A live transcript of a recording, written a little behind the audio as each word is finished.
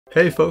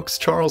Hey folks,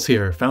 Charles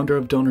here, founder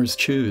of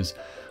DonorsChoose,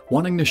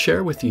 wanting to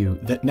share with you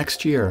that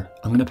next year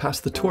I'm going to pass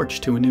the torch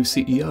to a new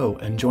CEO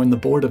and join the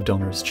board of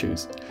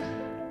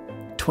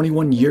DonorsChoose.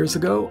 21 years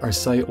ago, our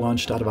site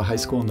launched out of a high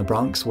school in the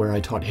Bronx where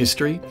I taught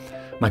history.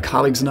 My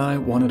colleagues and I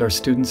wanted our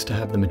students to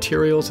have the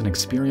materials and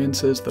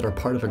experiences that are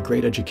part of a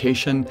great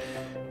education,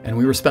 and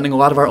we were spending a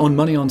lot of our own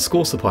money on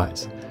school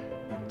supplies.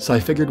 So I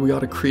figured we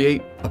ought to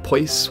create a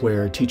place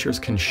where teachers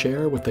can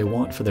share what they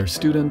want for their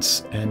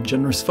students and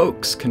generous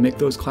folks can make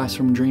those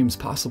classroom dreams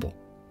possible.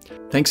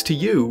 Thanks to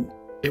you,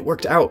 it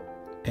worked out,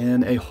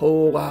 and a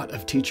whole lot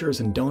of teachers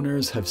and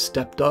donors have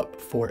stepped up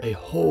for a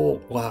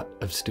whole lot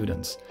of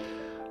students.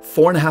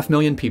 4.5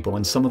 million people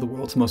in some of the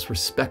world's most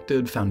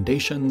respected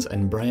foundations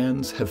and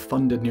brands have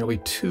funded nearly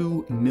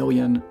 2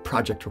 million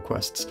project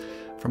requests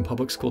from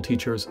public school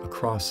teachers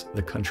across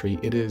the country.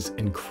 It is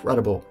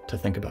incredible to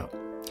think about.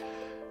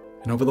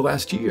 And over the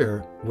last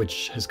year,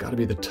 which has got to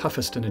be the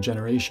toughest in a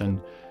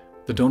generation,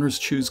 the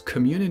DonorsChoose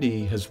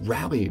community has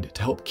rallied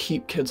to help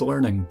keep kids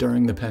learning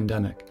during the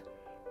pandemic.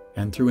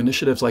 And through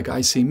initiatives like I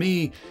See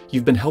Me,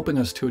 you've been helping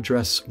us to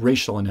address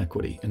racial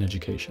inequity in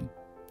education.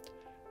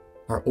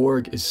 Our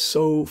org is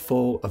so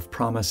full of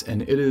promise,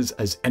 and it is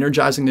as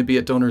energizing to be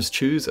at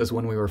DonorsChoose as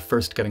when we were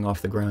first getting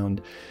off the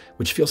ground,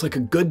 which feels like a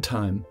good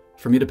time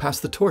for me to pass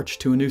the torch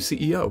to a new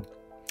CEO.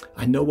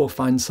 I know we'll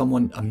find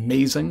someone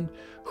amazing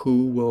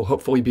who will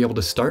hopefully be able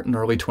to start in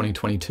early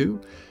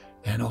 2022,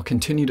 and I'll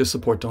continue to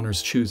support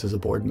DonorsChoose as a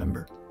board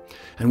member.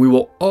 And we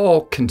will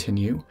all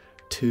continue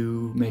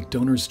to make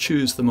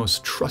DonorsChoose the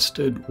most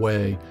trusted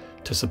way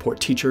to support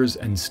teachers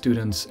and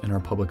students in our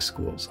public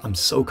schools. I'm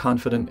so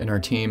confident in our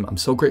team. I'm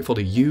so grateful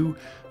to you,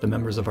 the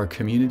members of our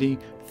community.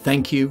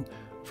 Thank you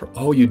for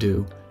all you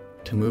do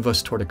to move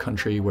us toward a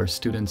country where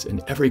students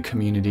in every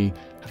community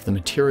have the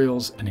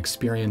materials and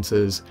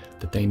experiences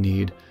that they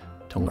need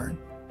to learn.